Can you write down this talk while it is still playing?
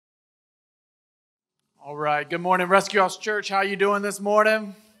All right. Good morning, Rescue House Church. How you doing this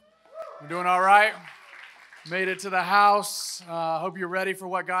morning? You doing all right? Made it to the house. Hope you're ready for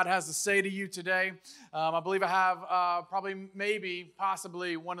what God has to say to you today. I believe I have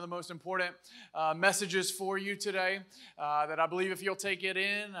possibly one of the most important messages for you today that I believe if you'll take it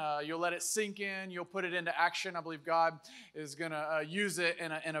in, you'll let it sink in, you'll put it into action. I believe God is going to use it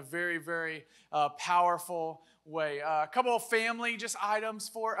in a very, very powerful way. A couple of family just items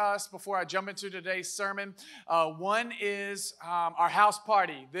for us before I jump into today's sermon. One is our house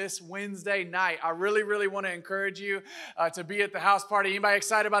party this Wednesday night. I really want to encourage you to be at the house party. Anybody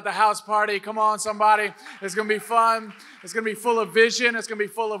excited about the house party? Come on, somebody. It's going to be fun. It's going to be full of vision. It's going to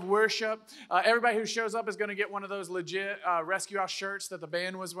be full of worship. Everybody who shows up is going to get one of those legit Rescue House shirts that the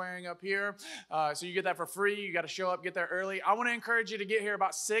band was wearing up here. So you get that for free. You got to show up, get there early. I want to encourage you to get here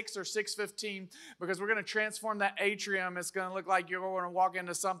about 6 or 6:15 because we're going to transform that atrium. It's going to look like you're going to walk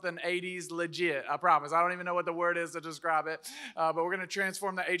into something 80s legit. I promise. I don't even know what the word is to describe it, but we're going to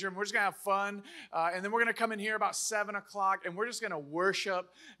transform the atrium. We're just going to have fun, and then we're going to come in here about 7 o'clock, and we're just going to worship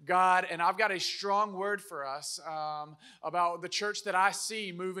God. And I've got a strong word for us about the church that I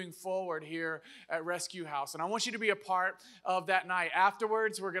see moving forward here at Rescue House, and I want you to be a part of that night.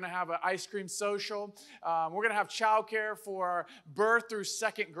 Afterwards, we're going to have an ice cream social. We're going to have childcare for birth through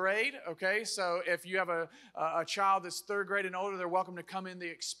 2nd grade. Okay, so if you have a child that's 3rd grade and older, they're welcome to come in the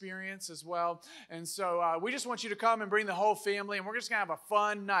experience as well. And so we just want you to come and bring the whole family, and we're just going to have a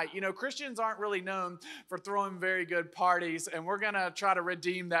fun night. You know, Christians aren't really known for throwing very good parties, and we're going to try to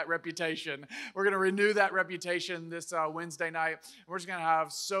redeem that reputation. We're going to renew that reputation this Wednesday night. We're just going to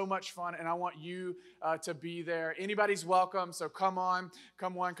have so much fun, and I want you to be there. Anybody's welcome, so come on,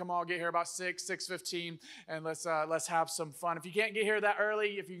 come all, get here about 6:15, and let's have some fun. If you can't get here that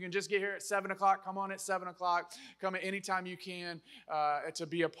early, if you can just get here at 7 o'clock, come on at 7 o'clock. Come at any time you can to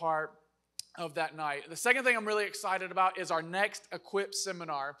be a part of that night. The second thing I'm really excited about is our next Equip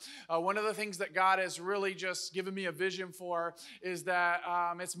seminar. One of the things that God has really just given me a vision for is that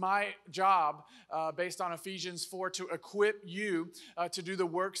it's my job, based on Ephesians 4, to equip you to do the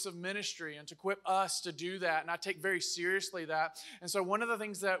works of ministry and to equip us to do that. And I take very seriously that. And so one of the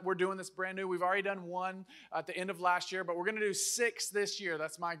things that we're doing that's brand new, we've already done one at the end of last year, but we're going to do 6 this year.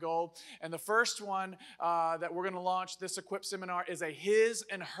 That's my goal. And the first one that we're going to launch this Equip seminar is a His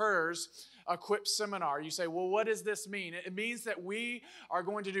and Hers Equip seminar. You say, well, what does this mean? It means that we are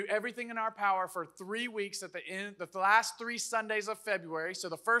going to do everything in our power for 3 weeks at the last 3 Sundays of February. So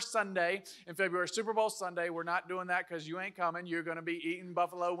the first Sunday in February, Super Bowl Sunday, we're not doing that because you ain't coming. You're going to be eating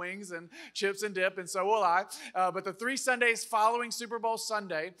buffalo wings and chips and dip, and so will I. But the 3 Sundays following Super Bowl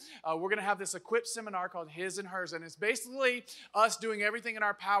Sunday, we're going to have this Equip seminar called His and Hers, and it's basically us doing everything in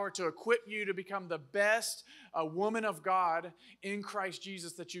our power to equip you to become the best woman of God in Christ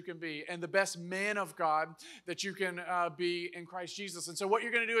Jesus that you can be, and the best man of God that you can be in Christ Jesus. And so what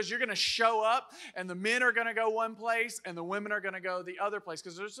you're going to do is you're going to show up, and the men are going to go one place and the women are going to go the other place,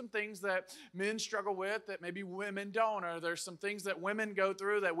 because there's some things that men struggle with that maybe women don't, or there's some things that women go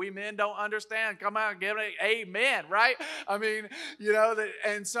through that we men don't understand. Come on, give it an amen, right? I mean, you know,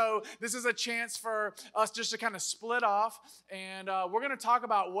 and so this is a chance for us just to kind of split off, and we're going to talk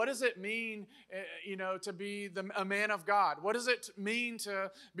about what does it mean, to be a man of God? What does it mean to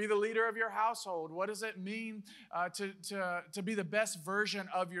be the leader of your household? What does it mean to be the best version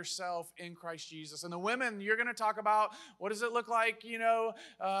of yourself in Christ Jesus? And the women, you're going to talk about what does it look like,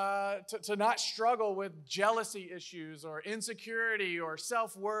 to not struggle with jealousy issues or insecurity or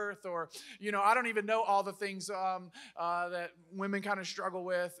self-worth, or, I don't even know all the things that women kind of struggle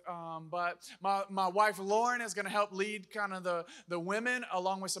with. But my wife, Lauren, is going to help lead kind of the women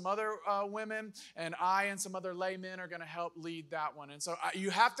along with some other women, and I and some other laymen are going to help lead that one. And so you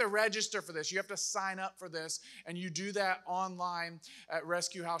have to register for this. You have to sign up for this, and you do that online at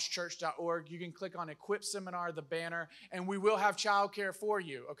rescuehousechurch.org. You can click on Equip Seminar, the banner, and we will have childcare for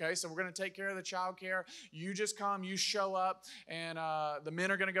you, okay? So we're going to take care of the childcare. You just come, you show up, and the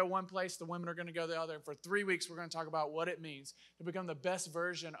men are going to go one place, the women are going to go the other. And for 3 weeks, we're going to talk about what it means to become the best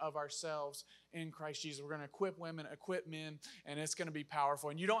version of ourselves in Christ Jesus. We're going to equip women, equip men, and it's going to be powerful.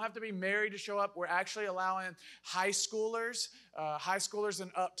 And you don't have to be married to show up. We're actually allowing high schoolers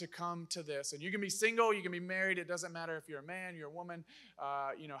and up to come to this. And you can be single, you can be married. It doesn't matter if you're a man, you're a woman,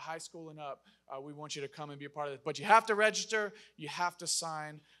 high school and up. We want you to come and be a part of this. But you have to register. You have to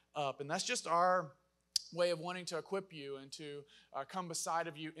sign up. And that's just our way of wanting to equip you and to come beside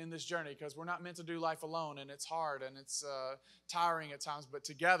of you in this journey, because we're not meant to do life alone, and it's hard and it's tiring at times, but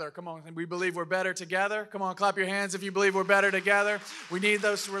together, come on, we believe we're better together. Come on, clap your hands if you believe we're better together. We need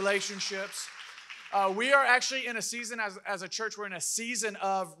those relationships. We are actually in a season, as a church, we're in a season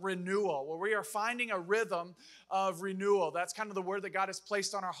of renewal, where we are finding a rhythm of renewal. That's kind of the word that God has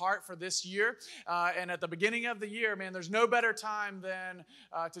placed on our heart for this year. And at the beginning of the year, man, there's no better time than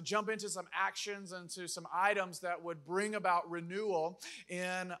to jump into some actions and to some items that would bring about renewal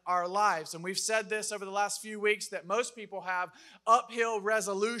in our lives. And we've said this over the last few weeks that most people have uphill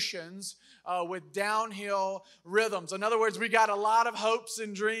resolutions with downhill rhythms. In other words, we got a lot of hopes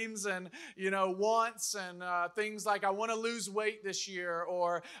and dreams and, wants and things like, I want to lose weight this year,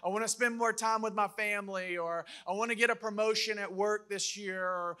 or I want to spend more time with my family, or I want to get a promotion at work this year,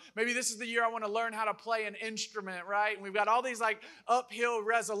 or maybe this is the year I want to learn how to play an instrument, right? And we've got all these like uphill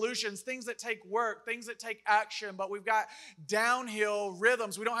resolutions, things that take work, things that take action, but we've got downhill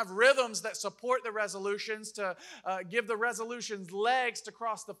rhythms. We don't have rhythms that support the resolutions to give the resolutions legs to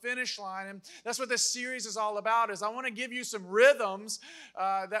cross the finish line. And that's what this series is all about, is I want to give you some rhythms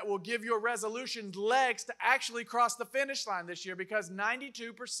that will give your resolutions legs to actually cross the finish line this year, because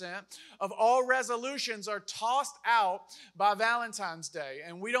 92% of all resolutions are tossed out by Valentine's Day,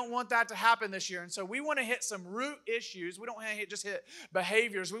 and we don't want that to happen this year. And so we want to hit some root issues. We don't want to just hit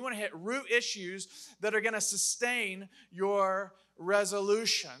behaviors. We want to hit root issues that are going to sustain your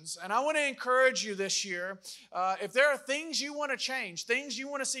resolutions. And I want to encourage you this year, if there are things you want to change, things you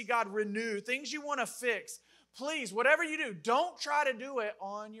want to see God renew, things you want to fix, please, whatever you do, don't try to do it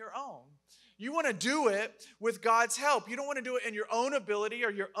on your own. You want to do it with God's help. You don't want to do it in your own ability or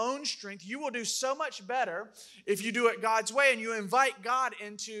your own strength. You will do so much better if you do it God's way and you invite God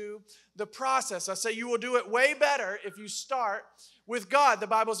into the process. I say you will do it way better if you start with God. The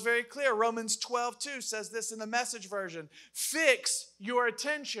Bible is very clear. Romans 12:2 says this in the Message version. Fix your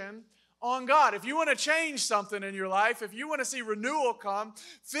attention on God. If you want to change something in your life, if you want to see renewal come,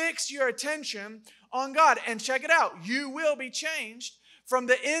 fix your attention on God. And check it out. You will be changed from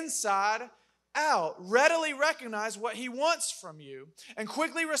the inside out. Readily recognize what He wants from you and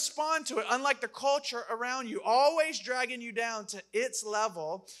quickly respond to it, unlike the culture around you, always dragging you down to its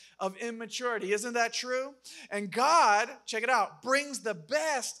level of immaturity. Isn't that true? And God, check it out, brings the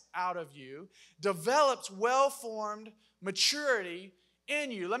best out of you, develops well-formed maturity in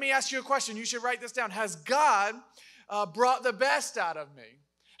you. Let me ask you a question. You should write this down. Has God brought the best out of me?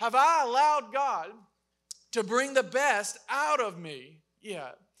 Have I allowed God to bring the best out of me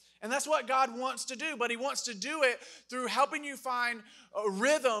yet? And that's what God wants to do, but He wants to do it through helping you find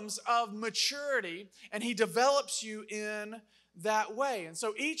rhythms of maturity, and He develops you in that way. And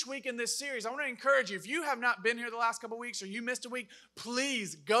so each week in this series, I want to encourage you, if you have not been here the last couple of weeks or you missed a week,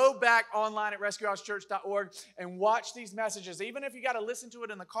 please go back online at rescuehousechurch.org and watch these messages, even if you got to listen to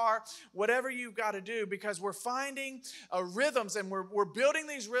it in the car, whatever you've got to do, because we're finding rhythms, and we're building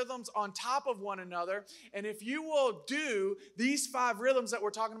these rhythms on top of one another. And if you will do these 5 rhythms that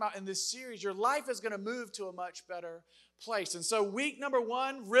we're talking about in this series, your life is going to move to a much better place. And so week number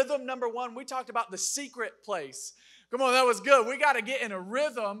 1, rhythm number 1, we talked about the secret place. Come on, that was good. We got to get in a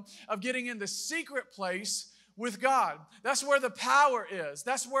rhythm of getting in the secret place with God. That's where the power is.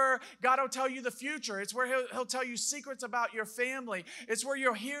 That's where God will tell you the future. It's where He'll tell you secrets about your family. It's where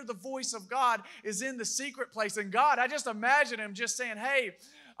you'll hear the voice of God is in the secret place. And God, I just imagine Him just saying, hey,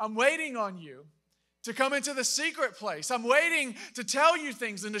 I'm waiting on you to come into the secret place. I'm waiting to tell you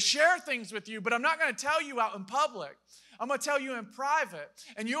things and to share things with you, but I'm not going to tell you out in public. I'm going to tell you in private,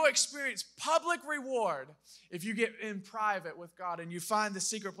 and you'll experience public reward if you get in private with God and you find the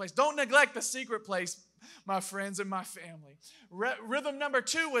secret place. Don't neglect the secret place, my friends and my family. Rhythm number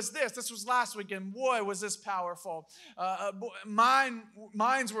 2 was this. This was last week, and boy, was this powerful.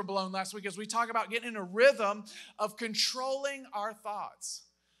 Minds were blown last week as we talk about getting in a rhythm of controlling our thoughts.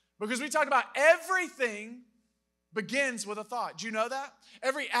 Because we talked about everything begins with a thought. Do you know that?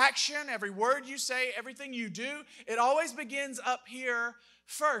 Every action, every word you say, everything you do, it always begins up here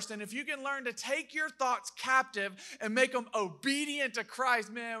first. And if you can learn to take your thoughts captive and make them obedient to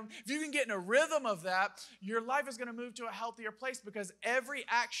Christ, man, if you can get in a rhythm of that, your life is going to move to a healthier place, because every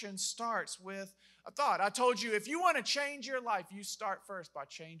action starts with a thought. I told you, if you want to change your life, you start first by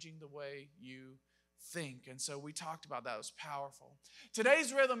changing the way you think. And so we talked about that. It was powerful.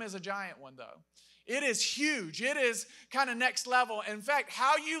 Today's rhythm is a giant one, though. It is huge. It is kind of next level. In fact,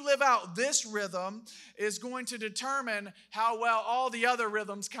 how you live out this rhythm is going to determine how well all the other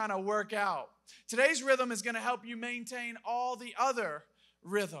rhythms kind of work out. Today's rhythm is going to help you maintain all the other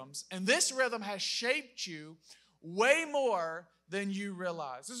rhythms. And this rhythm has shaped you way more than you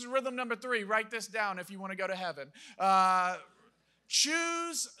realize. This is rhythm number 3. Write this down if you want to go to heaven.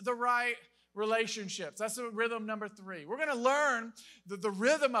 Choose the right relationships. That's the rhythm number 3. We're going to learn the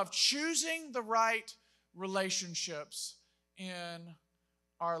rhythm of choosing the right relationships in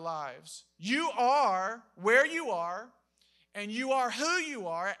our lives. You are where you are, and you are who you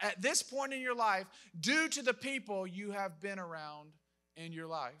are at this point in your life due to the people you have been around in your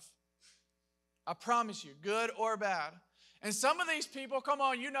life. I promise you, good or bad. And some of these people, come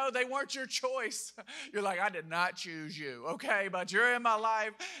on, you know they weren't your choice. You're like, I did not choose you, okay? But you're in my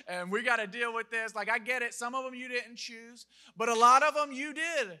life, and we got to deal with this. Like, I get it. Some of them you didn't choose, but a lot of them you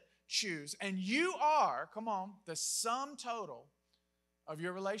did choose. And you are, come on, the sum total of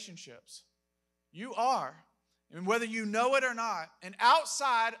your relationships. You are. And whether you know it or not, and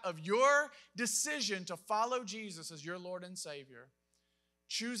outside of your decision to follow Jesus as your Lord and Savior,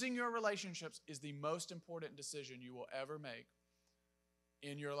 choosing your relationships is the most important decision you will ever make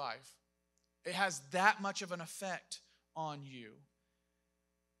in your life. It has that much of an effect on you.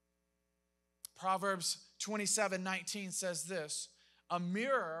 Proverbs 27:19 says this, a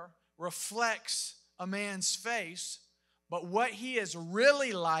mirror reflects a man's face, but what he is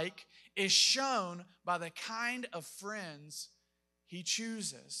really like is shown by the kind of friends he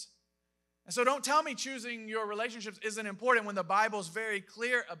chooses. And so don't tell me choosing your relationships isn't important when the Bible's very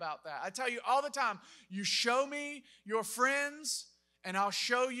clear about that. I tell you all the time, you show me your friends and I'll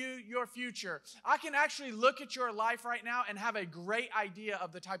show you your future. I can actually look at your life right now and have a great idea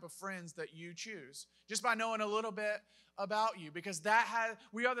of the type of friends that you choose just by knowing a little bit about you, because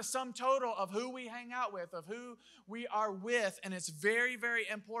we are the sum total of who we hang out with, of who we are with, and it's very, very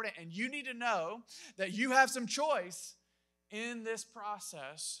important. And you need to know that you have some choice in this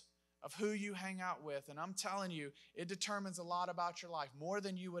process of who you hang out with. And I'm telling you, it determines a lot about your life, more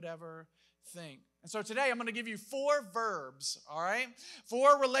than you would ever think. And so today I'm going to give you 4 verbs, all right?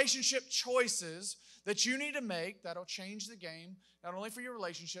 4 relationship choices that you need to make that'll change the game, not only for your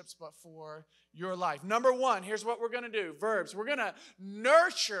relationships, but for your life. Number 1, here's what we're going to do. Verbs. We're going to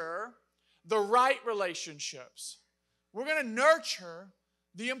nurture the right relationships. We're going to nurture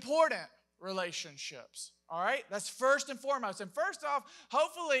the important relationships. All right? That's first and foremost. And first off,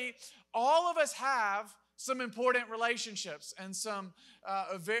 hopefully all of us have some important relationships and some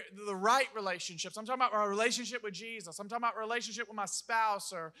the right relationships. I'm talking about our relationship with Jesus. I'm talking about relationship with my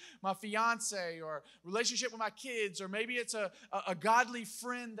spouse or my fiance, or relationship with my kids, or maybe it's a godly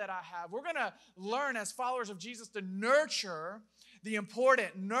friend that I have. We're going to learn as followers of Jesus to nurture the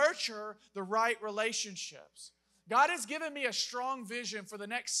important, nurture the right relationships. God has given me a strong vision for the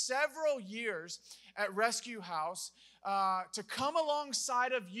next several years at Rescue House to come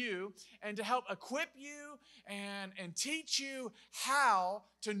alongside of you and to help equip you and teach you how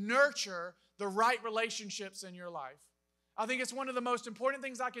to nurture the right relationships in your life. I think it's one of the most important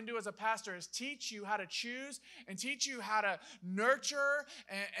things I can do as a pastor is teach you how to choose and teach you how to nurture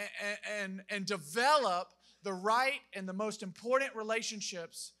and develop the right and the most important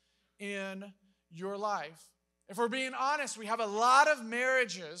relationships in your life. If we're being honest, we have a lot of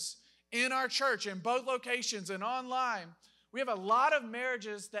marriages in our church, in both locations and online. We have a lot of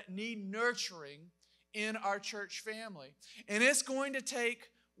marriages that need nurturing in our church family. And it's going to take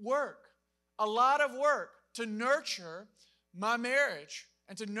work, a lot of work, to nurture my marriage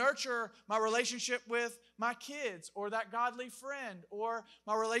and to nurture my relationship with my kids or that godly friend or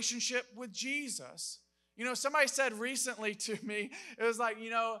my relationship with Jesus. You know, somebody said recently to me, it was like,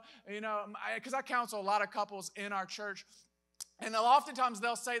 because I counsel a lot of couples in our church, and oftentimes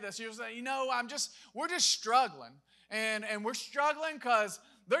they'll say this, you'll say, we're just struggling, and we're struggling because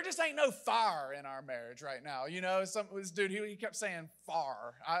there just ain't no fire in our marriage right now. This dude, he kept saying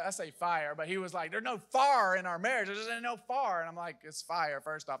fire. I say fire, but he was like, there's no fire in our marriage. There just ain't no fire. And I'm like, it's fire,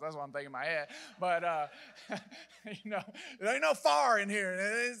 first off. That's what I'm thinking in my head. But, there ain't no fire in here.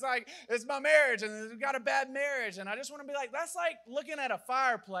 And it's like, it's my marriage, and we've got a bad marriage. And I just want to be like, that's like looking at a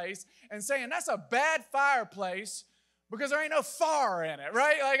fireplace and saying, that's a bad fireplace because there ain't no fire in it,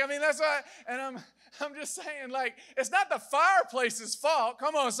 right? That's what, and I'm just saying, it's not the fireplace's fault,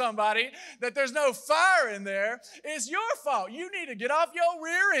 come on somebody, that there's no fire in there. It's your fault. You need to get off your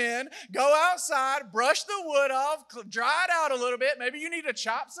rear end, go outside, brush the wood off, dry it out a little bit. Maybe you need to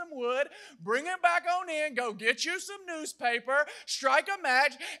chop some wood, bring it back on in, go get you some newspaper, strike a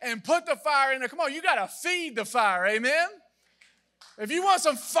match, and put the fire in there. Come on, you got to feed the fire, amen? If you want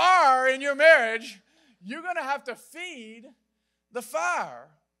some fire in your marriage, you're going to have to feed the fire.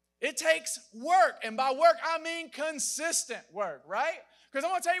 It takes work, and by work, I mean consistent work, right? Because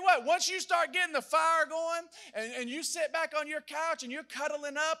I'm going to tell you what, once you start getting the fire going, and you sit back on your couch, and you're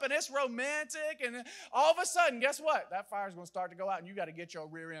cuddling up, and it's romantic, and all of a sudden, guess what? That fire's going to start to go out, and you got to get your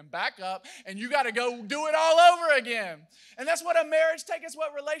rear end back up, and you got to go do it all over again. And that's what a marriage takes. It's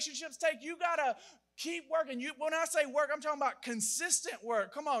what relationships take. You got to keep working. When I say work, I'm talking about consistent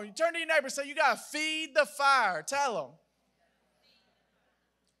work. Come on, you turn to your neighbor and say, you got to feed the fire. Tell them.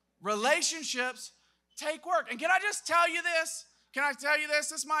 Relationships take work. And can I just tell you this? Can I tell you this?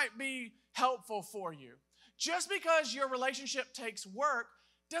 This might be helpful for you. Just because your relationship takes work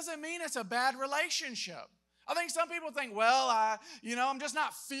doesn't mean it's a bad relationship. I think some people think, well, I'm just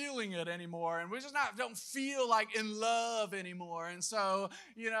not feeling it anymore, and we just don't feel like in love anymore, and so,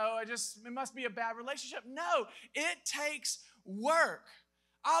 it must be a bad relationship. No, it takes work.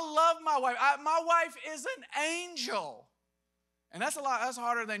 I love my wife. My wife is an angel. And that's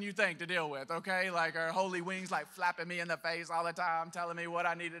harder than you think to deal with, okay? Like her holy wings like flapping me in the face all the time, telling me what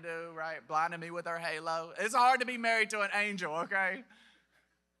I need to do, right? Blinding me with her halo. It's hard to be married to an angel, okay?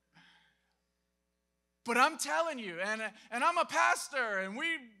 But I'm telling you, and I'm a pastor, and we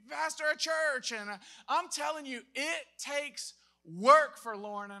pastor a church, and I'm telling you, it takes work for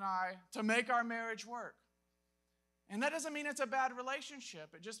Lauren and I to make our marriage work. And that doesn't mean it's a bad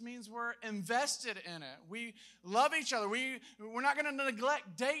relationship. It just means we're invested in it. We love each other. We're not going to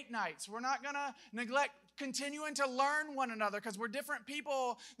neglect date nights. We're not going to neglect continuing to learn one another because we're different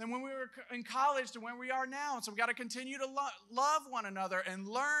people than when we were in college to when we are now. So we've got to continue to love one another and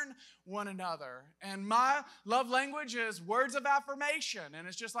learn one another. And my love language is words of affirmation. And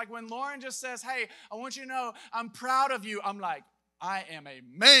it's just like when Lauren just says, hey, I want you to know I'm proud of you. I'm like, I am a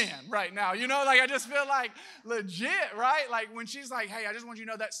man right now. I just feel like legit, right? Like when she's like, hey, I just want you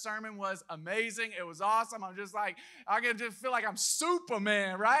to know that sermon was amazing. It was awesome. I'm just like, I can just feel like I'm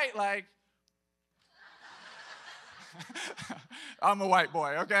Superman, right? Like, I'm a white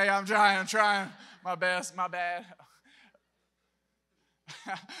boy, okay? I'm trying my best, my bad.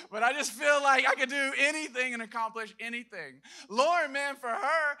 But I just feel like I could do anything and accomplish anything. Lauren, man, for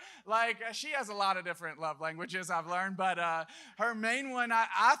her, like she has a lot of different love languages I've learned, but her main one,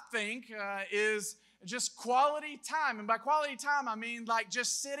 I think, is just quality time. And by quality time, I mean like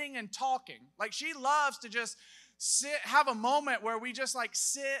just sitting and talking. Like she loves to just have a moment where we just like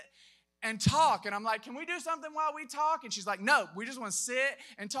sit and talk. And I'm like, can we do something while we talk? And she's like, no, we just want to sit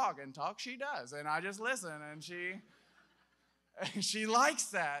and talk. And talk she does. And I just listen, and she likes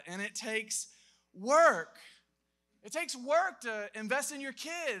that, and it takes work. It takes work to invest in your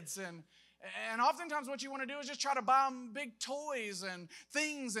kids, and oftentimes what you want to do is just try to buy them big toys and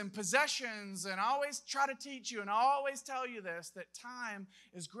things and possessions, and I always try to teach you, and I always tell you this, that time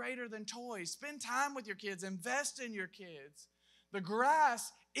is greater than toys. Spend time with your kids. Invest in your kids. The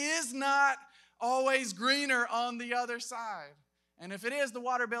grass is not always greener on the other side, and if it is, the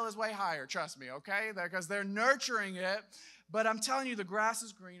water bill is way higher, trust me, okay? Because they're nurturing it. But I'm telling you, the grass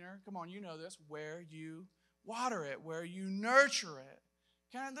is greener. Come on, you know this. Where you water it, where you nurture it.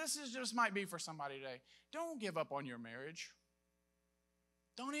 This just might be for somebody today. Don't give up on your marriage.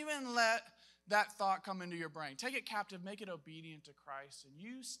 Don't even let that thought come into your brain. Take it captive, make it obedient to Christ, and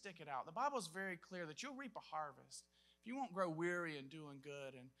you stick it out. The Bible is very clear that you'll reap a harvest. If you won't grow weary in doing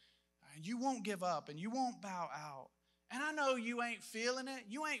good, and you won't give up, and you won't bow out. And I know you ain't feeling it.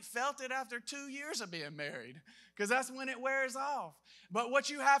 You ain't felt it after 2 years of being married, because that's when it wears off. But what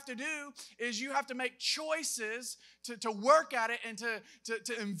you have to do is you have to make choices to work at it and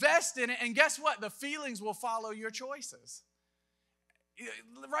to invest in it. And guess what? The feelings will follow your choices.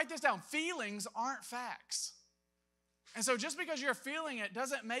 Write this down. Feelings aren't facts. And so just because you're feeling it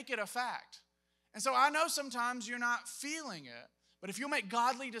doesn't make it a fact. And so I know sometimes you're not feeling it, but if you'll make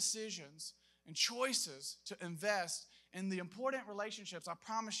godly decisions and choices to invest in the important relationships, I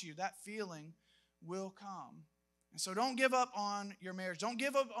promise you that feeling will come. And so don't give up on your marriage. Don't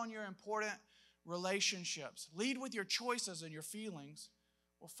give up on your important relationships. Lead with your choices, and your feelings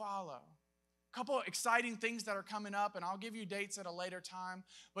will follow. A couple of exciting things that are coming up, and I'll give you dates at a later time.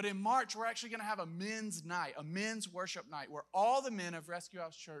 But in March, we're actually going to have a men's night, a men's worship night, where all the men of Rescue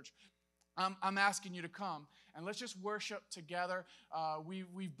House Church, I'm asking you to come, and let's just worship together.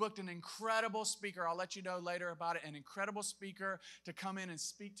 We've booked an incredible speaker. I'll let you know later about it. An incredible speaker to come in and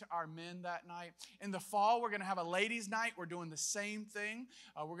speak to our men that night. In the fall, we're going to have a ladies' night. We're doing the same thing.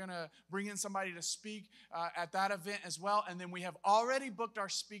 We're going to bring in somebody to speak at that event as well. And then we have already booked our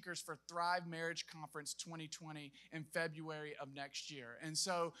speakers for Thrive Marriage Conference 2020 in February of next year. And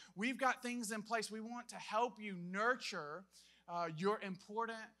so we've got things in place. We want to help you nurture your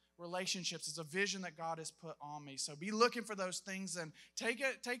important relationships. It's a vision that God has put on me. So be looking for those things, and take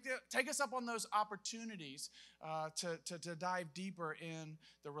us up on those opportunities to dive deeper in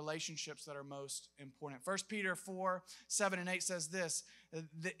the relationships that are most important. 1 Peter 4:7-8 says this: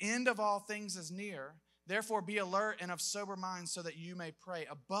 the end of all things is near. Therefore be alert and of sober mind, so that you may pray.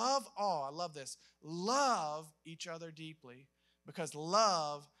 Above all, I love this, love each other deeply, because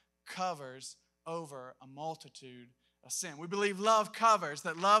love covers over a multitude of sin. We believe love covers,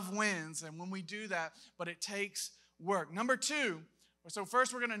 that love wins, and when we do that, but it takes work. Number two, So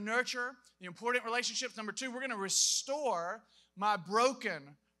first, we're going to nurture the important relationships. Number two, we're going to restore my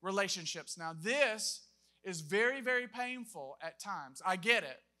broken relationships. Now, this is very, very painful at times. I get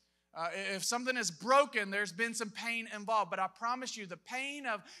it. If something is broken, there's been some pain involved. But I promise you, the pain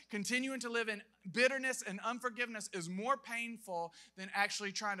of continuing to live in bitterness and unforgiveness is more painful than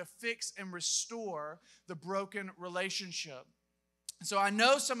actually trying to fix and restore the broken relationship. So I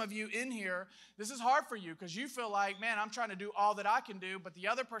know some of you in here, this is hard for you because you feel like, man, I'm trying to do all that I can do, but the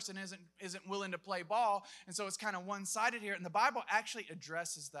other person isn't willing to play ball. And so it's kind of one-sided here. And the Bible actually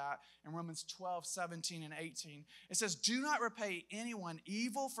addresses that in Romans 12, 17, and 18. It says, do not repay anyone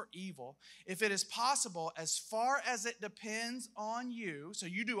evil for evil. If it is possible, as far as it depends on you, so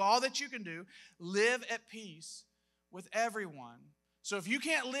you do all that you can do, live at peace with everyone. So if you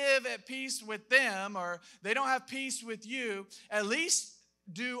can't live at peace with them or they don't have peace with you, at least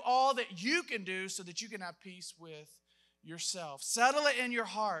do all that you can do so that you can have peace with yourself. Settle it in your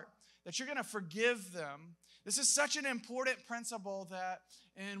heart that you're going to forgive them. This is such an important principle that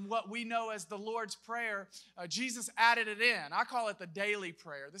in what we know as the Lord's Prayer, Jesus added it in. I call it the daily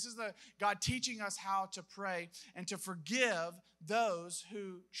prayer. This is God teaching us how to pray and to forgive those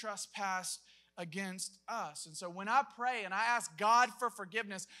who trespass against us. And so when I pray and I ask God for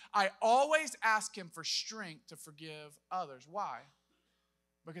forgiveness, I always ask Him for strength to forgive others. Why?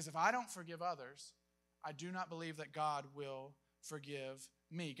 Because if I don't forgive others, I do not believe that God will forgive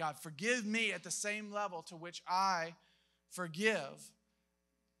me. God, forgive me at the same level to which I forgive.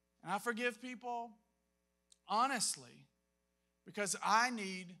 And I forgive people honestly because I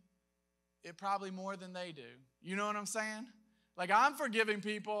need it probably more than they do. You know what I'm saying? Like I'm forgiving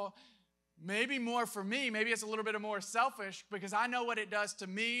people maybe more for me. Maybe it's a little bit more selfish because I know what it does to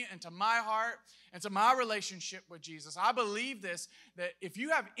me and to my heart and to my relationship with Jesus. I believe this, that if you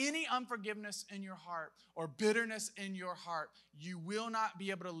have any unforgiveness in your heart or bitterness in your heart, you will not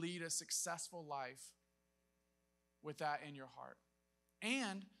be able to lead a successful life with that in your heart.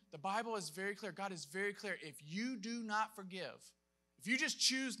 And the Bible is very clear. God is very clear. If you do not forgive, if you just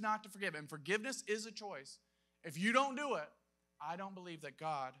choose not to forgive, and forgiveness is a choice, if you don't do it, I don't believe that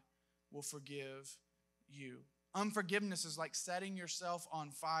God will forgive you. Unforgiveness is like setting yourself on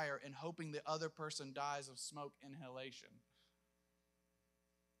fire and hoping the other person dies of smoke inhalation.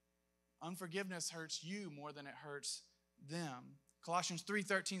 Unforgiveness hurts you more than it hurts them. Colossians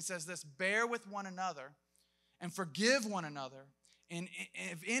 3:13 says this, bear with one another and forgive one another. And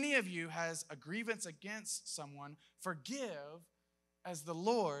if any of you has a grievance against someone, forgive as the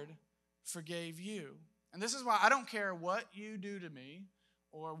Lord forgave you. And this is why I don't care what you do to me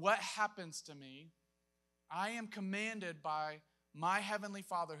or what happens to me. I am commanded by my Heavenly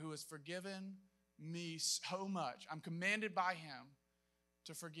Father who has forgiven me so much. I'm commanded by Him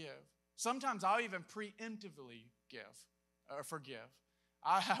to forgive. Sometimes I'll even preemptively forgive.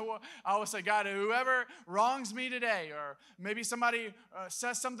 I will say, God, whoever wrongs me today, or maybe somebody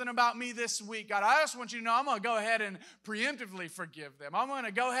says something about me this week, God, I just want you to know I'm going to go ahead and preemptively forgive them. I'm going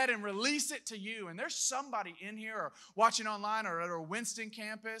to go ahead and release it to you. And there's somebody in here or watching online or at our Winston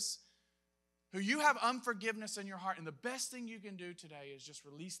campus who you have unforgiveness in your heart. And the best thing you can do today is just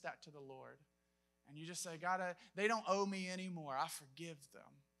release that to the Lord. And you just say, God, they don't owe me anymore. I forgive them.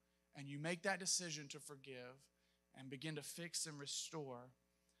 And you make that decision to forgive and begin to fix and restore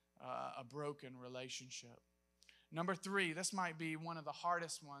a broken relationship. Number 3, this might be one of the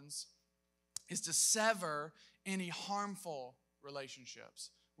hardest ones, is to sever any harmful relationships.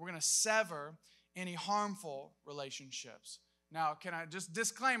 We're going to sever any harmful relationships. Now, can I just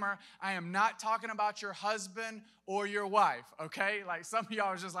disclaimer, I am not talking about your husband or your wife, okay? Like some of y'all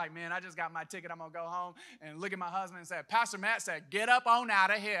are just like, man, I just got my ticket. I'm going to go home and look at my husband and say, Pastor Matt said, get up on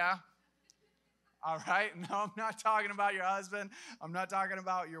out of here. All right? No, I'm not talking about your husband. I'm not talking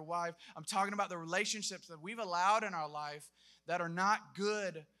about your wife. I'm talking about the relationships that we've allowed in our life that are not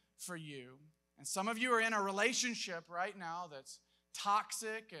good for you. And some of you are in a relationship right now that's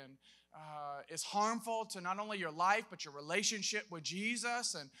toxic and is harmful to not only your life, but your relationship with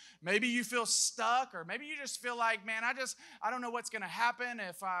Jesus. And maybe you feel stuck, or maybe you just feel like, man, I don't know what's going to happen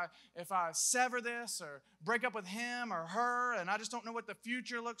if I sever this or break up with him or her, and I just don't know what the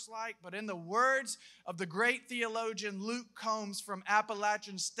future looks like. But in the words of the great theologian Luke Combs from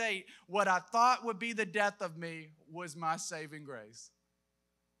Appalachian State, what I thought would be the death of me was my saving grace.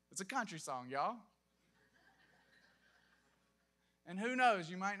 It's a country song, y'all. And who knows,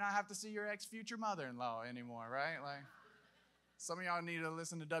 you might not have to see your ex-future mother-in-law anymore, right? Like, some of y'all need to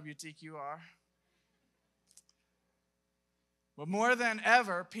listen to WTQR. But more than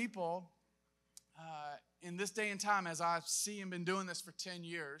ever, people in this day and time, as I see and been doing this for 10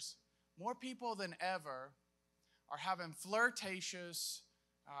 years, more people than ever are having flirtatious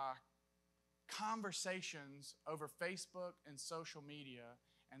conversations over Facebook and social media,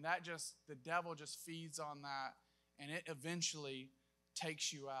 and the devil just feeds on that, and it eventually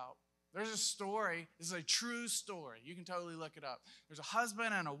takes you out. There's a story, this is a true story. You can totally look it up. There's a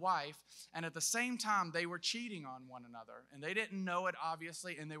husband and a wife, and at the same time, they were cheating on one another. And they didn't know it,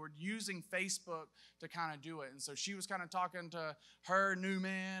 obviously, and they were using Facebook to kind of do it. And so she was kind of talking to her new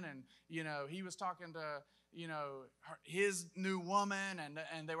man, and, he was talking to, his new woman,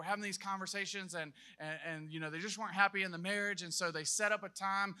 and they were having these conversations, and they just weren't happy in the marriage. And so they set up a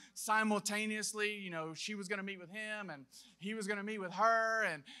time simultaneously. She was going to meet with him, and he was going to meet with her,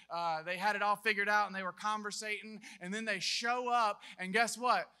 and they had it all figured out, and they were conversating. And then they show up, and guess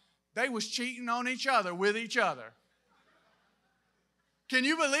what? They was cheating on each other with each other. Can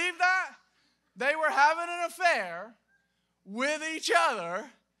you believe that? They were having an affair with each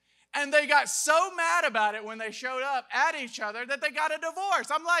other. And they got so mad about it when they showed up at each other that they got a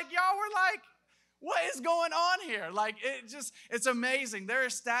divorce. I'm like, y'all were like, what is going on here? Like, it's amazing. There are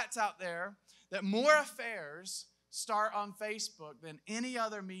stats out there that more affairs start on Facebook than any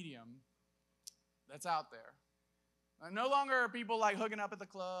other medium that's out there. No longer are people like hooking up at the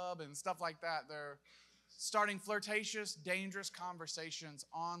club and stuff like that. They're starting flirtatious, dangerous conversations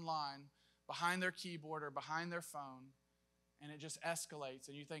online behind their keyboard or behind their phone. And it just escalates,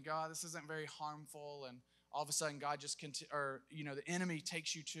 and you think, oh, this isn't very harmful, and all of a sudden God the enemy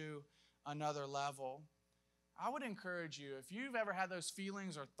takes you to another level. I would encourage you, if you've ever had those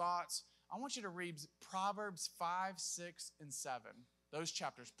feelings or thoughts, I want you to read Proverbs 5, 6, and 7. Those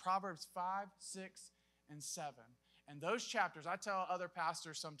chapters, Proverbs 5, 6, and 7. And those chapters, I tell other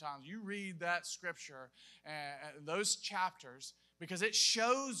pastors sometimes, you read that scripture, those chapters, because it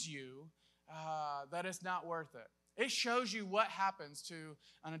shows you that it's not worth it. It shows you what happens to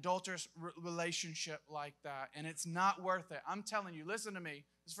an adulterous relationship like that, and it's not worth it. I'm telling you, listen to me.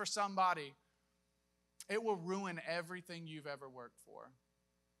 This is for somebody. It will ruin everything you've ever worked for,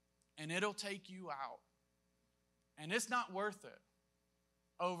 and it'll take you out, and it's not worth it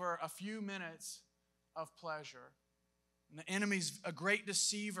over a few minutes of pleasure. And the enemy's a great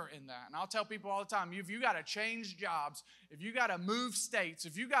deceiver in that. And I'll tell people all the time, if you got to change jobs, if you got to move states,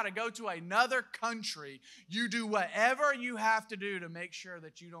 if you got to go to another country, you do whatever you have to do to make sure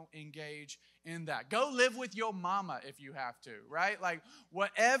that you don't engage in that. Go live with your mama if you have to, right? Like,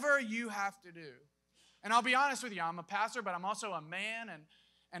 whatever you have to do. And I'll be honest with you, I'm a pastor, but I'm also a man,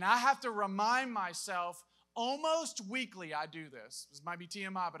 and I have to remind myself almost weekly. I do this. This might be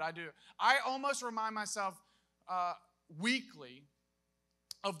TMI, but I do. I almost remind myself weekly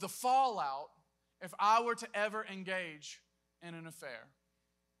of the fallout if I were to ever engage in an affair.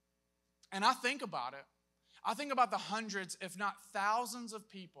 And I think about it. I think about the hundreds, if not thousands of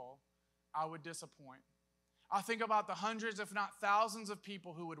people I would disappoint. I think about the hundreds, if not thousands of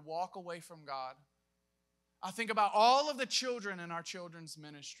people who would walk away from God. I think about all of the children in our children's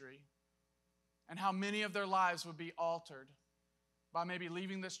ministry and how many of their lives would be altered by maybe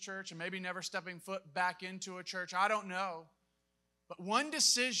leaving this church and maybe never stepping foot back into a church. I don't know. But one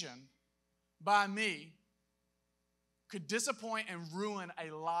decision by me could disappoint and ruin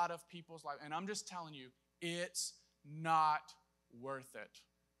a lot of people's lives. And I'm just telling you, it's not worth it.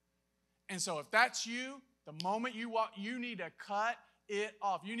 And so if that's you, the moment you walk, you need to cut it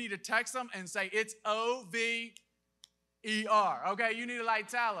off. You need to text them and say, it's OVER. Okay, you need to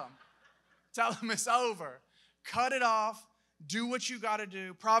tell them. Tell them it's over. Cut it off. Do what you got to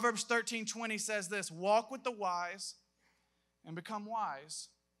do. Proverbs 13:20 says this, walk with the wise and become wise,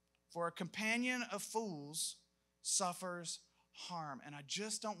 for a companion of fools suffers harm. And I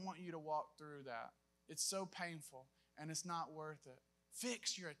just don't want you to walk through that. It's so painful, and it's not worth it.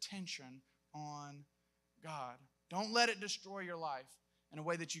 Fix your attention on God. Don't let it destroy your life in a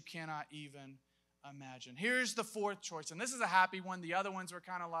way that you cannot even imagine. Here's the fourth choice, and this is a happy one. The other ones were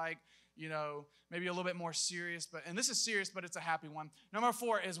kind of maybe a little bit more serious, and this is serious, but it's a happy one. Number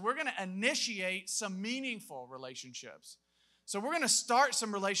 4 is we're going to initiate some meaningful relationships. So we're going to start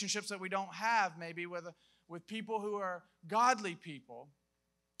some relationships that we don't have maybe with people who are godly people.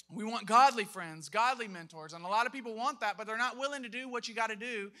 We want godly friends, godly mentors, and a lot of people want that, but they're not willing to do what you got to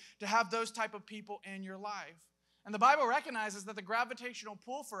do to have those type of people in your life. And the Bible recognizes that the gravitational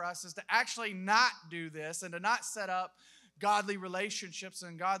pull for us is to actually not do this and to not set up godly relationships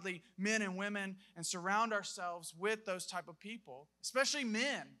and godly men and women and surround ourselves with those type of people, especially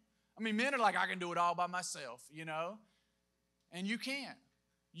men. I mean, men are like, I can do it all by myself, and you can't.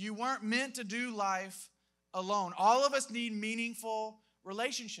 You weren't meant to do life alone. All of us need meaningful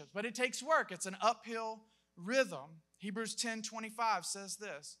relationships, but it takes work. It's an uphill rhythm. Hebrews 10:25 says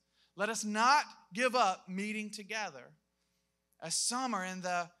this, Let us not give up meeting together, as some are in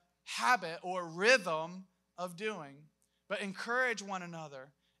the habit or rhythm of doing, but encourage one another,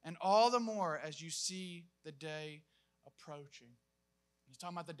 and all the more as you see the day approaching. He's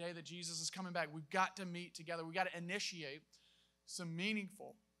talking about the day that Jesus is coming back. We've got to meet together. We've got to initiate some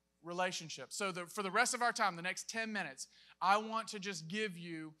meaningful relationships. So for the rest of our time, the next 10 minutes, I want to just give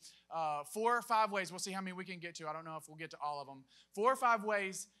you 4 or 5 ways. We'll see how many we can get to. I don't know if we'll get to all of them. 4 or 5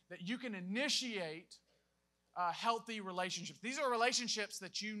 ways that you can initiate healthy relationships. These are relationships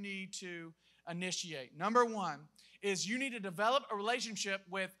that you need to initiate. Number 1 is you need to develop a relationship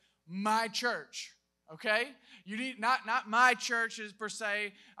with my church. Okay? You need not my churches per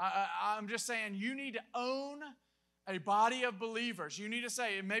se. I'm just saying you need to own a body of believers. You need to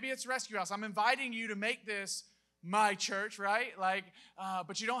say, maybe it's Rescue House. I'm inviting you to make this my church, right?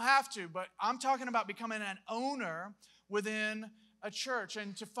 But you don't have to. But I'm talking about becoming an owner within a church.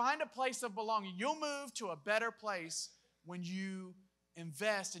 And to find a place of belonging, you'll move to a better place when you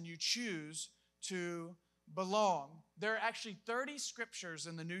invest and you choose to belong. There are actually 30 scriptures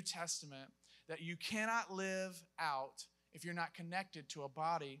in the New Testament that you cannot live out if you're not connected to a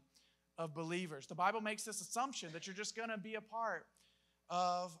body of believers. The Bible makes this assumption that you're just going to be a part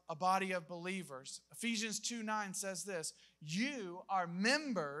of a body of believers. Ephesians 2:9 says this, you are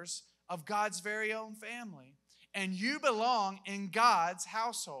members of God's very own family, and you belong in God's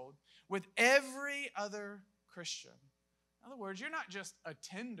household with every other Christian. In other words, you're not just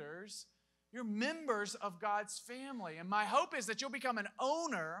attenders, you're members of God's family. And my hope is that you'll become an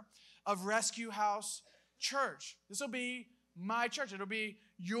owner of Rescue House Church. This will be my church. It'll be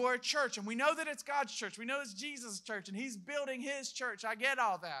your church. And we know that it's God's church. We know it's Jesus' church, and He's building His church. I get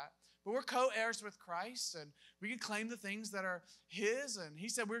all that. But we're co-heirs with Christ, and we can claim the things that are His. And He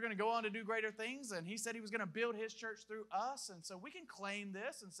said we're going to go on to do greater things, and He said He was going to build His church through us. And so we can claim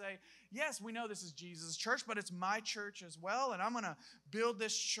this and say, yes, we know this is Jesus' church, but it's my church as well, and I'm going to build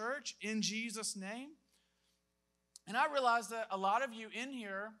this church in Jesus' name. And I realize that a lot of you in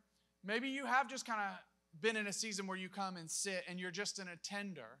here, maybe you have just kind of been in a season where you come and sit and you're just an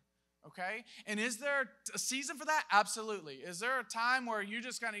attender, okay? And is there a season for that? Absolutely. Is there a time where you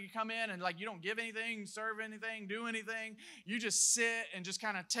just kind of come in and you don't give anything, serve anything, do anything? You just sit and just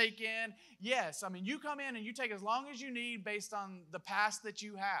kind of take in? Yes. I mean, you come in and you take as long as you need based on the past that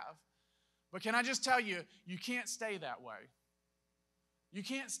you have. But can I just tell you, you can't stay that way. You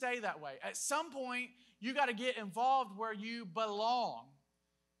can't stay that way. At some point, you got to get involved where you belong.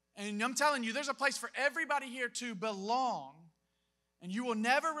 And I'm telling you, there's a place for everybody here to belong. And you will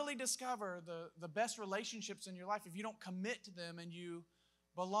never really discover the best relationships in your life if you don't commit to them and you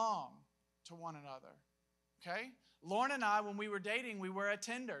belong to one another. Okay? Lauren and I, when we were dating, we were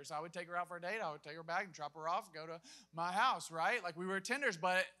attenders. I would take her out for a date. I would take her back and drop her off, go to my house, right? We were attenders.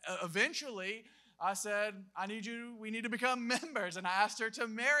 But eventually, I said, we need to become members. And I asked her to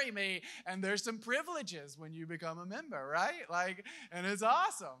marry me. And there's some privileges when you become a member, right? And it's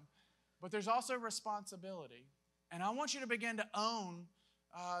awesome. But there's also responsibility. And I want you to begin to own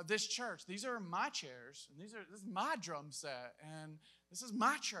this church. These are my chairs. And this is my drum set. And this is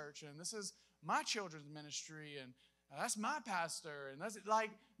my church. And this is my children's ministry. And that's my pastor. And that's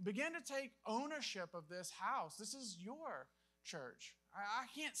begin to take ownership of this house. This is your church. I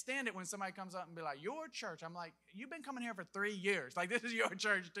can't stand it when somebody comes up and be like, your church. I'm like, you've been coming here for 3 years. This is your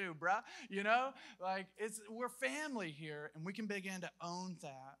church too, bruh. You know? We're family here, and we can begin to own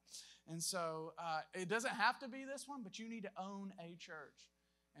that. And so it doesn't have to be this one, but you need to own a church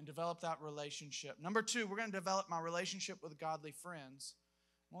and develop that relationship. Number 2, we're going to develop my relationship with godly friends.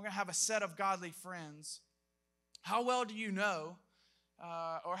 We're going to have a set of godly friends. How well do you know,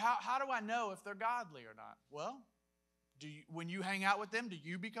 or how do I know if they're godly or not? Well, when you hang out with them, do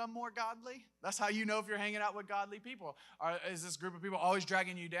you become more godly? That's how you know if you're hanging out with godly people. Is this group of people always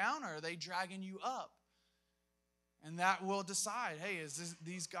dragging you down, or are they dragging you up? And that will decide, hey, is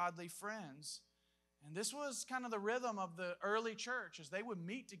these godly friends? And this was kind of the rhythm of the early church, as they would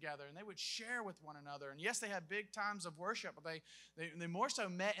meet together and they would share with one another. And yes, they had big times of worship, but they more so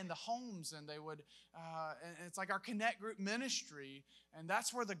met in the homes, and they would, and it's like our Connect group ministry. And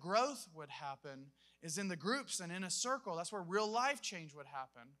that's where the growth would happen, is in the groups and in a circle. That's where real life change would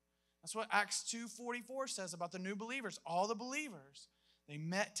happen. That's what Acts 2:44 says about the new believers. All the believers, they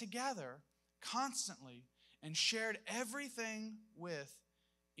met together constantly and shared everything with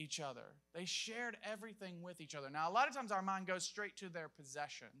each other. They shared everything with each other. Now, a lot of times our mind goes straight to their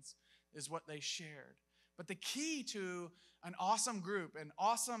possessions, is what they shared. But the key to an awesome group, an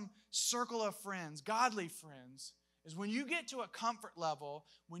awesome circle of friends, godly friends, is when you get to a comfort level,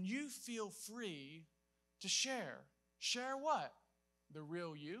 when you feel free to share. Share what? The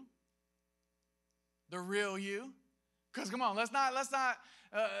real you. the real you? Because come on, let's not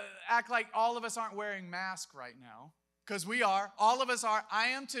act like all of us aren't wearing masks right now. Because we are. All of us are. I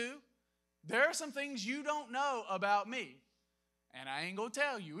am too. There are some things you don't know about me. And I ain't going to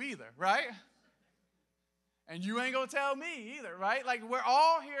tell you either, right? And you ain't going to tell me either, right? Like we're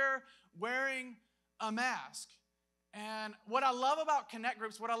all here wearing a mask. And what I love about Connect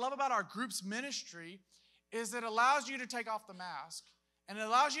Groups, what I love about our groups ministry is it allows you to take off the mask and it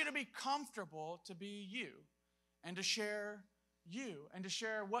allows you to be comfortable to be you and to share you and to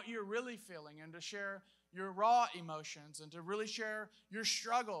share what you're really feeling and to share your raw emotions and to really share your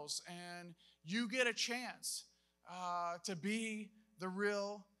struggles. And you get a chance to be the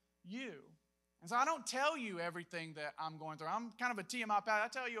real you. And so I don't tell you everything that I'm going through. I'm kind of a TMI pal. I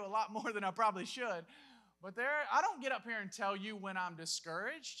tell you a lot more than I probably should. But I don't get up here and tell you when I'm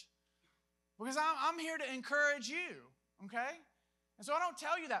discouraged because I'm here to encourage you, okay? And so I don't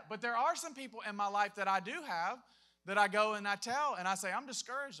tell you that. But there are some people in my life that I do have that I go and I tell and I say, I'm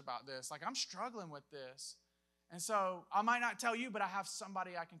discouraged about this. Like I'm struggling with this. And so I might not tell you, but I have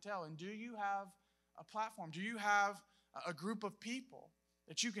somebody I can tell. And do you have a platform? Do you have a group of people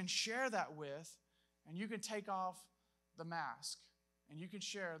that you can share that with and you can take off the mask and you can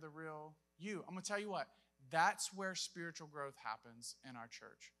share the real you? I'm going to tell you what, that's where spiritual growth happens in our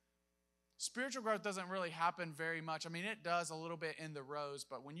church. Spiritual growth doesn't really happen very much. I mean, it does a little bit in the rows,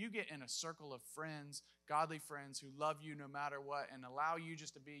 but when you get in a circle of friends, godly friends who love you no matter what and allow you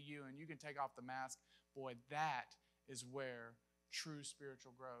just to be you and you can take off the mask, boy, that is where true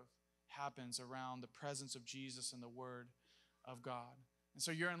spiritual growth happens around the presence of Jesus and the Word of God. And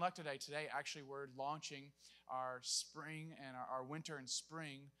so you're in luck today. Today, actually, we're launching our spring and our winter and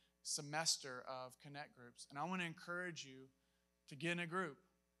spring semester of Connect Groups. And I want to encourage you to get in a group.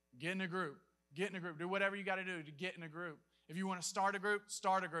 Get in a group. Get in a group. Do whatever you got to do to get in a group. If you want to start a group,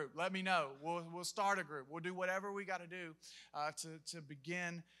 start a group. Let me know. We'll start a group. We'll do whatever we got to do to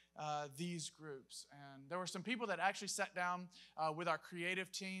begin these groups. And there were some people that actually sat down with our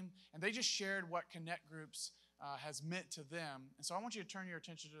creative team, and they just shared what Connect Groups has meant to them. And so I want you to turn your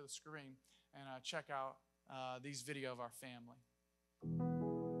attention to the screen and check out these video of our family.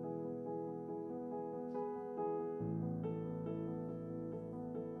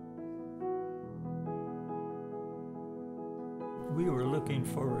 We were looking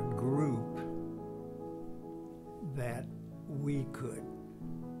for a group that we could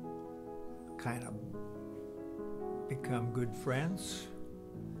kind of become good friends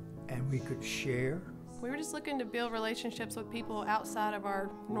and we could share. We were just looking to build relationships with people outside of our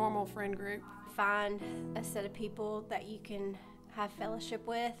normal friend group. Find a set of people that you can have fellowship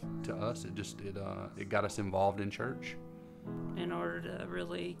with. To us, it got us involved in church. In order to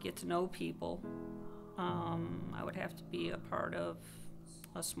really get to know people, I would have to be a part of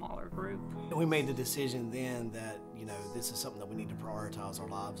a smaller group. We made the decision then that, this is something that we need to prioritize our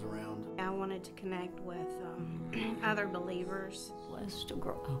lives around. I wanted to connect with other believers. Blessed to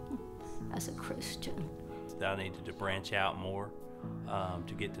grow as a Christian. I needed to branch out more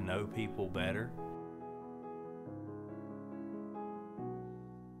to get to know people better.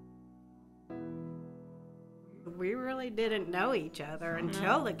 We really didn't know each other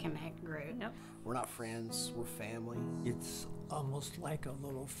until the Connect group. Yep. We're not friends, we're family. It's almost like a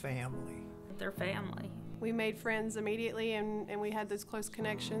little family. They're family. We made friends immediately and we had those close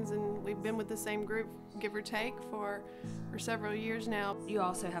connections, and we've been with the same group, give or take, for several years now. You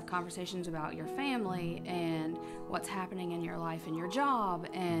also have conversations about your family and what's happening in your life and your job,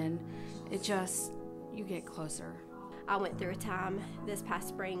 and you get closer. I went through a time this past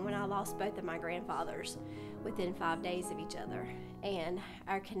spring when I lost both of my grandfathers within 5 days of each other, and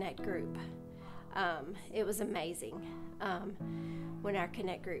our Connect group, it was amazing when our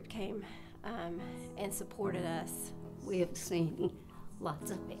Connect group came and supported us. We have seen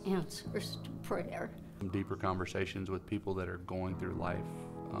lots of answers to prayer. Deeper conversations with people that are going through life,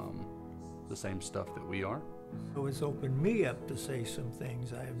 the same stuff that we are. It has opened me up to say some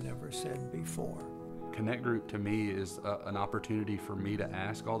things I have never said before. Connect Group to me is an opportunity for me to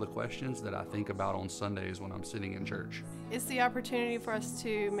ask all the questions that I think about on Sundays when I'm sitting in church. It's the opportunity for us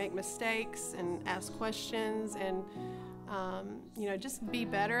to make mistakes and ask questions and just be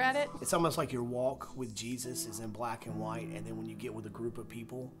better at it. It's almost like your walk with Jesus is in black and white, and then when you get with a group of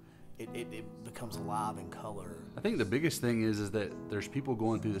people, it becomes alive in color. I think the biggest thing is that there's people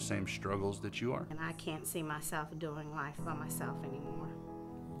going through the same struggles that you are. And I can't see myself doing life by myself anymore.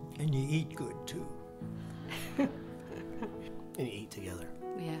 And you eat good too. And you eat together.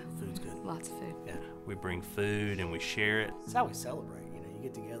 Yeah. Food's good. Lots of food. Yeah. We bring food and we share it. It's how we celebrate, you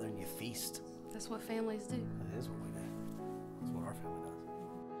get together and you feast. That's what families do. That is what we do. That's what our family does.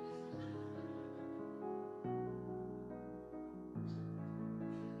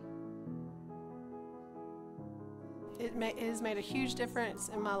 It has made a huge difference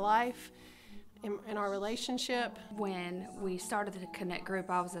in my life, in our relationship. When we started the Connect group,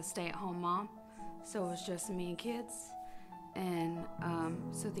 I was a stay-at-home mom, so it was just me and kids, and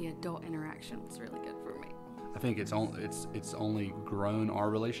so the adult interaction was really good for me. I think it's only grown our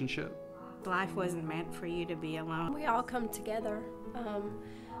relationship. Life wasn't meant for you to be alone. We all come together.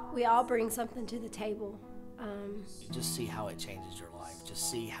 We all bring something to the table. You just see how it changes your life. Just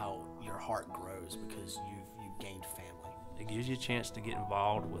see how your heart grows because you've gained family. It gives you a chance to get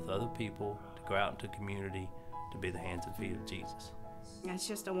involved with other people, to go out into the community, to be the hands and feet of Jesus. It's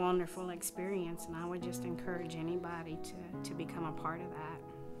just a wonderful experience, and I would just encourage anybody to become a part of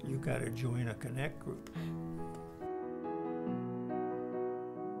that. You got to join a Connect group.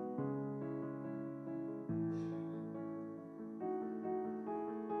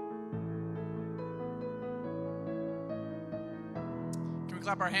 Can we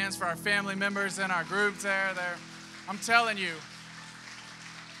clap our hands for our family members and our groups there? I'm telling you,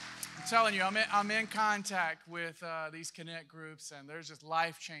 I'm in contact with these Connect groups, and there's just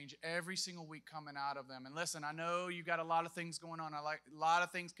life change every single week coming out of them. And listen, I know you got a lot of things going on. I like a lot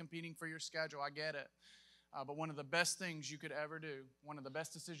of things competing for your schedule. I get it. But one of the best things you could ever do, one of the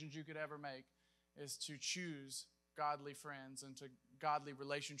best decisions you could ever make, is to choose godly friends and to godly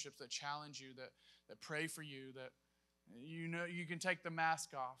relationships that challenge you, that pray for you, that you can take the mask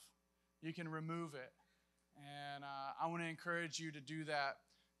off, you can remove it. And I want to encourage you to do that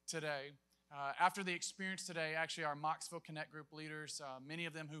today. After the experience today, actually our Moxville Connect group leaders, many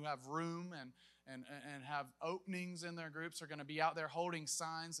of them who have room and have openings in their groups, are going to be out there holding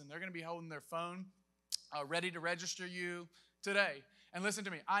signs, and they're going to be holding their phone ready to register you today. And listen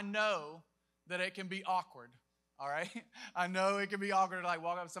to me, I know that it can be awkward. All right, I know it can be awkward to like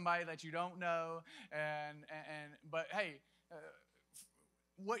walk up to somebody that you don't know, but hey,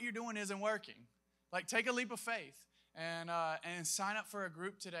 what you're doing isn't working. Like, take a leap of faith and sign up for a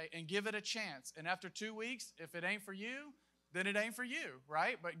group today and give it a chance. And after 2 weeks, if it ain't for you, then it ain't for you,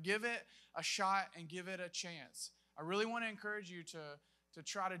 right? But give it a shot and give it a chance. I really want to encourage you to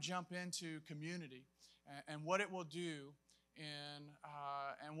try to jump into community and what it will do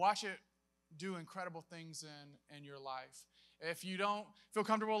and watch it do incredible things in your life. If you don't feel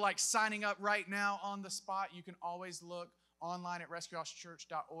comfortable like signing up right now on the spot, you can always look online at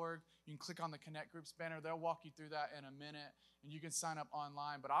rescuehousechurch.org. You can click on the Connect Groups banner. They'll walk you through that in a minute, and you can sign up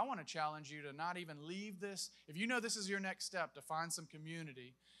online. But I want to challenge you to not even leave this. If you know this is your next step, to find some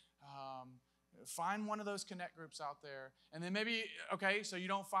community, find one of those Connect Groups out there. And then maybe, okay, so you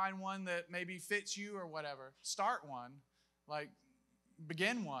don't find one that maybe fits you or whatever. Start one, like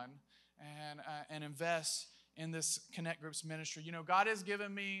begin one, and invest in this Connect Groups ministry. You know, God has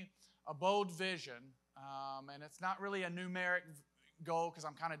given me a bold vision, and it's not really a numeric goal because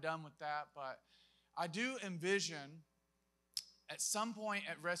I'm kind of done with that, but I do envision at some point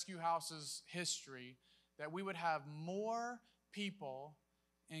at Rescue House's history that we would have more people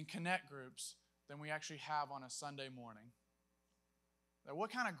in Connect Groups than we actually have on a Sunday morning. Now,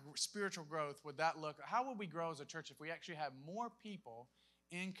 what kind of spiritual growth would that look? How would we grow as a church if we actually had more people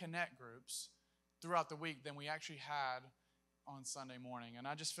in Connect Groups throughout the week than we actually had on Sunday morning? And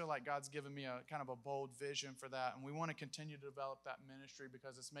I just feel like God's given me a kind of a bold vision for that, and we want to continue to develop that ministry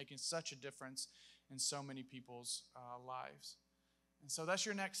because it's making such a difference in so many people's lives. And so that's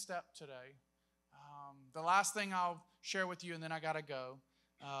your next step today. The last thing I'll share with you, and then I got to go,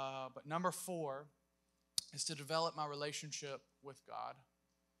 but number 4 is to develop my relationship with God.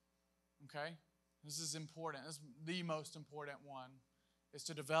 Okay? This is important. This is the most important one, is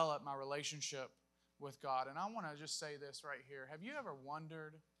to develop my relationship with God. And I want to just say this right here. Have you ever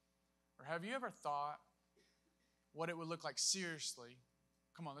wondered, or have you ever thought what it would look like, seriously?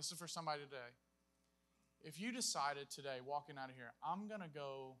 Come on, this is for somebody today. If you decided today, walking out of here, I'm going to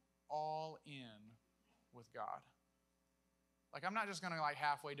go all in with God. Like, I'm not just going to like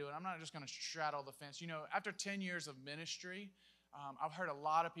halfway do it. I'm not just going to straddle the fence. You know, after 10 years of ministry, I've heard a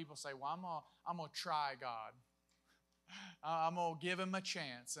lot of people say, well, I'm going to try God. I'm going to give him a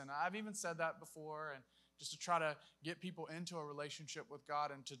chance. And I've even said that before, and just to try to get people into a relationship with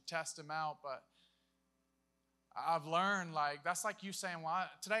God and to test him out. But I've learned, like, that's like you saying, well,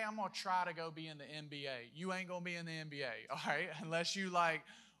 today I'm going to try to go be in the NBA. You ain't going to be in the NBA, all right? Unless you, like,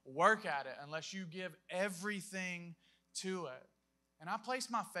 work at it, unless you give everything to it. And I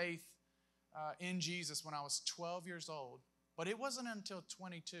placed my faith in Jesus when I was 12 years old. But it wasn't until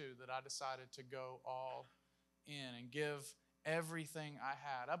 22 that I decided to go all in and give everything I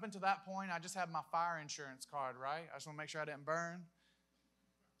had. Up until that point, I just had my fire insurance card, right? I just want to make sure I didn't burn.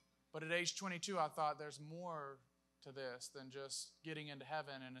 But at age 22, I thought there's more to this than just getting into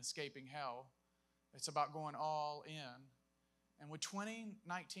heaven and escaping hell. It's about going all in. And would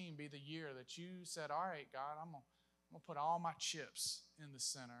 2019 be the year that you said, all right, God, I'm going to put all my chips in the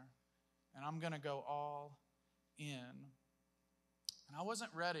center, and I'm going to go all in. And I wasn't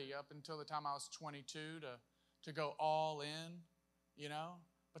ready up until the time I was 22 to go all in, you know.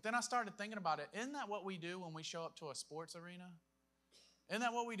 But then I started thinking about it. Isn't that what we do when we show up to a sports arena? Isn't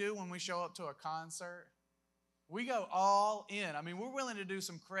that what we do when we show up to a concert? We go all in. I mean, we're willing to do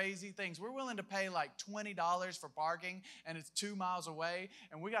some crazy things. We're willing to pay like $20 for parking, and it's 2 miles away,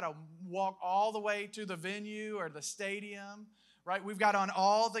 and we got to walk all the way to the venue or the stadium, right? We've got on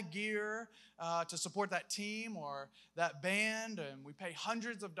all the gear to support that team or that band, and we pay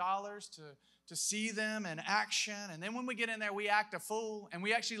hundreds of dollars to see them in action. And then when we get in there, we act a fool, and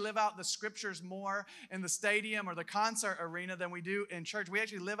we actually live out the scriptures more in the stadium or the concert arena than we do in church. We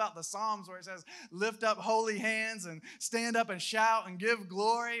actually live out the Psalms where it says, lift up holy hands and stand up and shout and give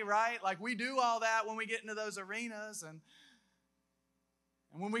glory, right? Like we do all that when we get into those arenas. And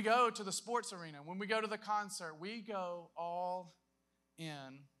when we go to the sports arena, when we go to the concert, we go all in.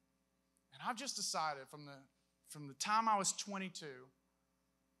 And I've just decided from the time I was 22,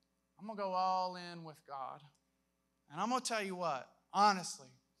 I'm going to go all in with God. And I'm going to tell you what, honestly,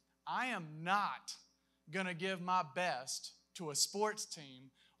 I am not going to give my best to a sports team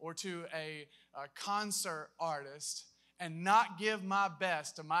or to a concert artist and not give my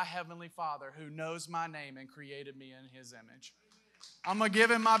best to my Heavenly Father who knows my name and created me in His image. I'm going to give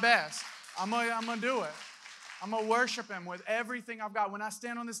Him my best. I'm going to do it. I'm going to worship Him with everything I've got. When I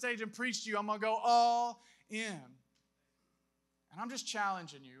stand on the stage and preach to you, I'm going to go all in. And I'm just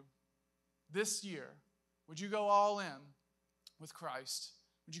challenging you. This year, would you go all in with Christ?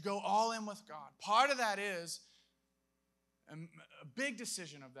 Would you go all in with God? Part of that is, a big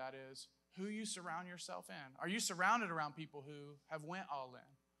decision of that is, who you surround yourself in. Are you surrounded around people who have went all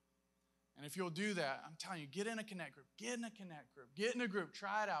in? And if you'll do that, I'm telling you, get in a connect group. Get in a connect group. Get in a group.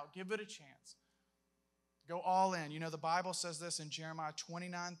 Try it out. Give it a chance. Go all in. You know, the Bible says this in Jeremiah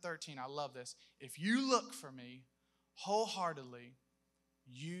 29:13. I love this. If you look for me wholeheartedly,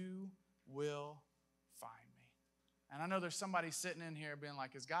 you will find me. And I know there's somebody sitting in here being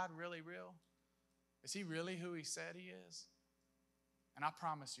like, is God really real? Is He really who He said He is? And I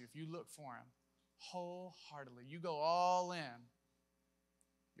promise you, if you look for Him wholeheartedly, you go all in,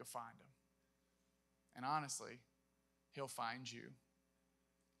 you'll find Him. And honestly, He'll find you.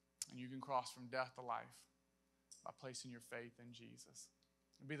 And you can cross from death to life by placing your faith in Jesus.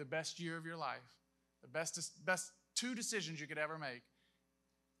 It'll be the best year of your life. The best two decisions you could ever make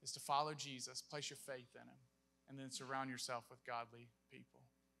is to follow Jesus, place your faith in Him, and then surround yourself with godly people.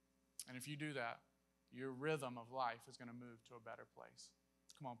 And if you do that, your rhythm of life is going to move to a better place.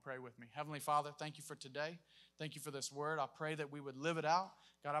 Come on, pray with me. Heavenly Father, thank you for today. Thank you for this word. I pray that we would live it out.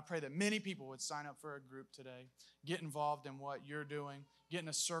 God, I pray that many people would sign up for a group today, get involved in what you're doing, get in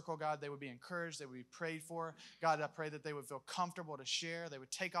a circle, God. They would be encouraged. They would be prayed for. God, I pray that they would feel comfortable to share. They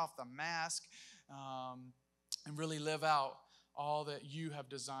would take off the mask and really live out all that you have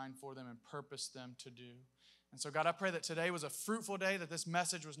designed for them and purposed them to do. And so, God, I pray that today was a fruitful day, that this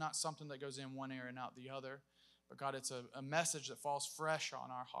message was not something that goes in one ear and out the other. But, God, it's a message that falls fresh on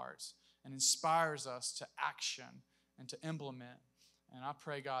our hearts and inspires us to action and to implement. And I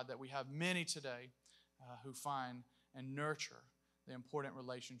pray, God, that we have many today who find and nurture the important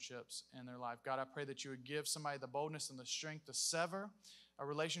relationships in their life. God, I pray that you would give somebody the boldness and the strength to sever a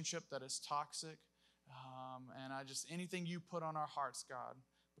relationship that is toxic. And anything you put on our hearts, God,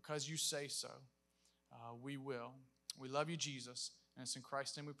 because you say so, we will. We love you, Jesus, and it's in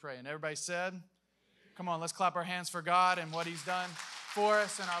Christ's name we pray. And everybody said, come on, let's clap our hands for God and what He's done for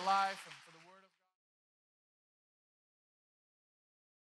us in our life.